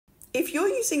If you're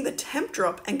using the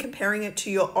Tempdrop and comparing it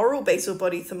to your oral basal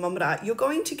body thermometer, you're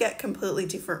going to get completely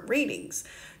different readings.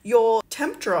 Your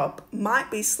Tempdrop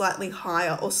might be slightly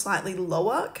higher or slightly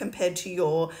lower compared to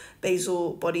your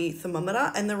basal body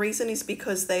thermometer, and the reason is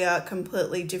because they are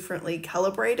completely differently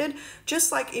calibrated.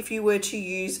 Just like if you were to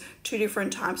use two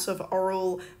different types of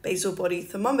oral basal body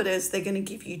thermometers, they're going to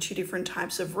give you two different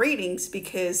types of readings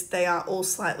because they are all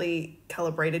slightly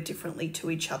calibrated differently to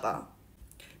each other.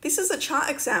 This is a chart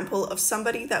example of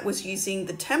somebody that was using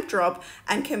the Tempdrop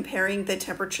and comparing their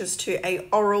temperatures to an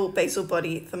oral basal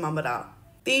body thermometer.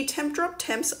 The Tempdrop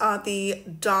temps are the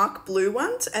dark blue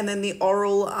ones, and then the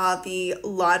oral are the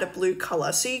lighter blue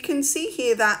color. So you can see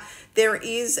here that there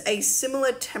is a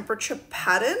similar temperature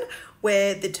pattern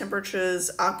where the temperatures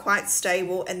are quite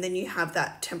stable, and then you have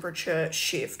that temperature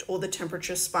shift or the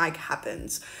temperature spike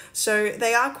happens. So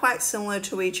they are quite similar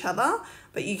to each other,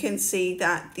 but you can see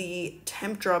that the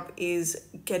Tempdrop is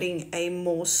getting a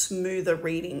more smoother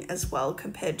reading as well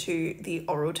compared to the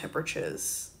oral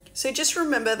temperatures. So just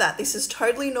remember that this is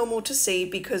totally normal to see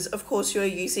because of course you're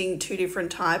using two different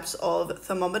types of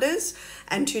thermometers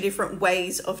and two different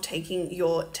ways of taking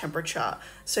your temperature.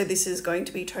 So this is going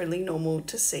to be totally normal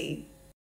to see.